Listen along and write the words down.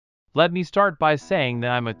Let me start by saying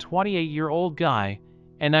that I'm a 28-year-old guy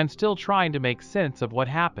and I'm still trying to make sense of what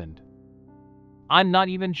happened. I'm not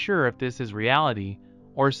even sure if this is reality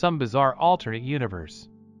or some bizarre alternate universe.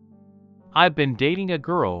 I've been dating a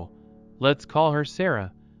girl, let's call her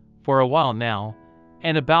Sarah, for a while now,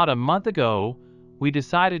 and about a month ago, we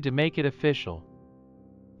decided to make it official.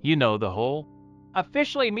 You know the whole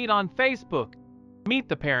officially meet on Facebook, meet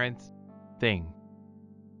the parents thing.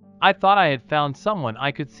 I thought I had found someone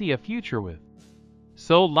I could see a future with.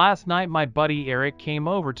 So last night my buddy Eric came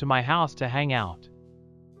over to my house to hang out.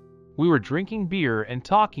 We were drinking beer and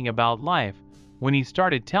talking about life when he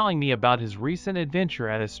started telling me about his recent adventure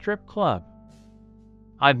at a strip club.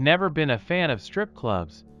 I've never been a fan of strip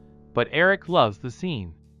clubs, but Eric loves the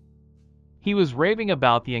scene. He was raving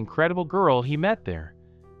about the incredible girl he met there,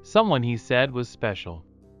 someone he said was special.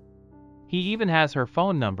 He even has her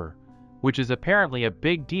phone number, which is apparently a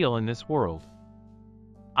big deal in this world.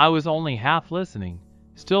 I was only half listening,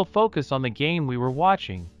 still focused on the game we were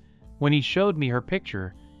watching, when he showed me her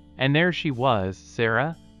picture, and there she was,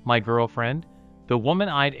 Sarah, my girlfriend, the woman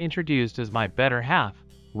I'd introduced as my better half,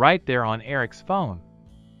 right there on Eric's phone.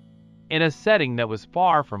 In a setting that was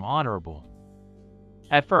far from honorable.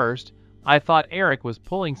 At first, I thought Eric was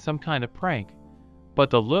pulling some kind of prank,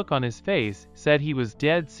 but the look on his face said he was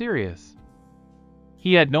dead serious.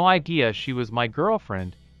 He had no idea she was my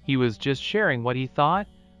girlfriend, he was just sharing what he thought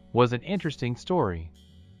was an interesting story.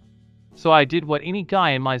 So I did what any guy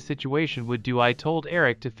in my situation would do. I told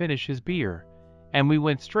Eric to finish his beer, and we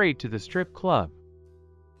went straight to the strip club.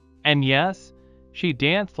 And yes, she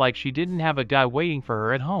danced like she didn't have a guy waiting for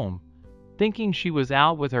her at home, thinking she was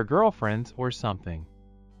out with her girlfriends or something.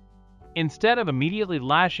 Instead of immediately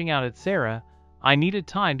lashing out at Sarah, I needed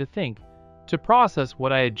time to think, to process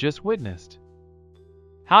what I had just witnessed.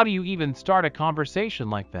 How do you even start a conversation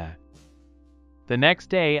like that? The next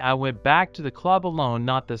day I went back to the club alone,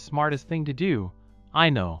 not the smartest thing to do, I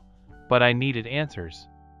know, but I needed answers.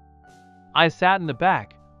 I sat in the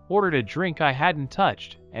back, ordered a drink I hadn't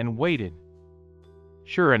touched, and waited.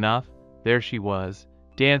 Sure enough, there she was,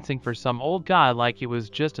 dancing for some old guy like it was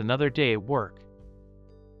just another day at work.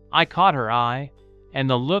 I caught her eye, and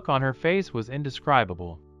the look on her face was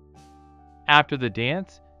indescribable. After the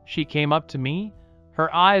dance, she came up to me,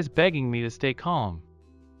 her eyes begging me to stay calm.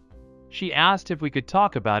 She asked if we could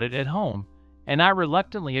talk about it at home, and I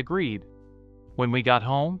reluctantly agreed. When we got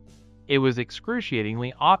home, it was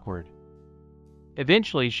excruciatingly awkward.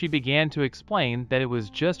 Eventually, she began to explain that it was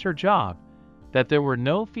just her job, that there were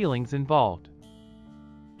no feelings involved.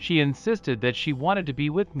 She insisted that she wanted to be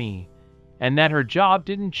with me, and that her job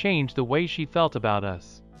didn't change the way she felt about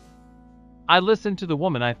us. I listened to the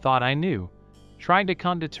woman I thought I knew, trying to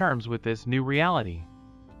come to terms with this new reality.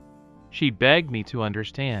 She begged me to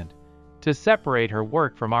understand, to separate her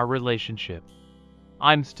work from our relationship.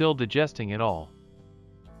 I'm still digesting it all.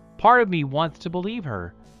 Part of me wants to believe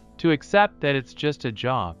her, to accept that it's just a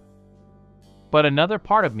job. But another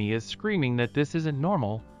part of me is screaming that this isn't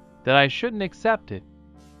normal, that I shouldn't accept it.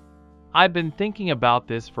 I've been thinking about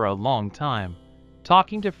this for a long time,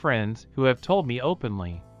 talking to friends who have told me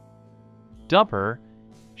openly. Dump her,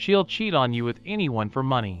 she'll cheat on you with anyone for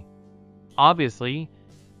money. Obviously,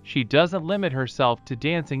 she doesn't limit herself to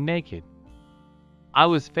dancing naked. I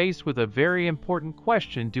was faced with a very important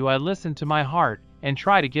question: do I listen to my heart and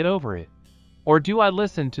try to get over it? Or do I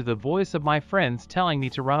listen to the voice of my friends telling me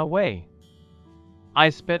to run away? I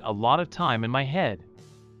spent a lot of time in my head.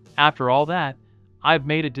 After all that, I've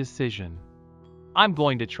made a decision. I'm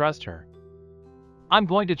going to trust her. I'm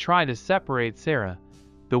going to try to separate Sarah,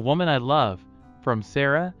 the woman I love, from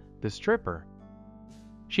Sarah, the stripper.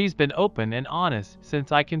 She's been open and honest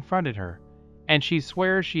since I confronted her, and she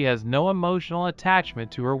swears she has no emotional attachment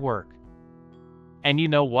to her work. And you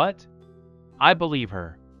know what? I believe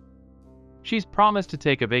her. She's promised to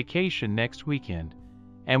take a vacation next weekend,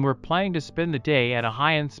 and we're planning to spend the day at a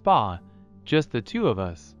high-end spa, just the two of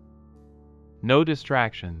us. No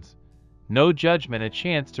distractions, no judgment, a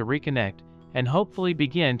chance to reconnect and hopefully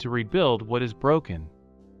begin to rebuild what is broken.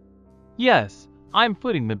 Yes, I'm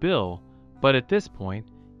footing the bill, but at this point,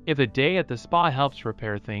 if a day at the spa helps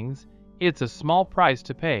repair things, it's a small price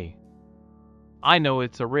to pay. I know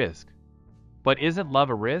it's a risk, but isn't love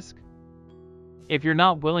a risk? If you're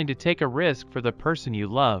not willing to take a risk for the person you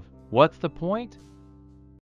love, what's the point?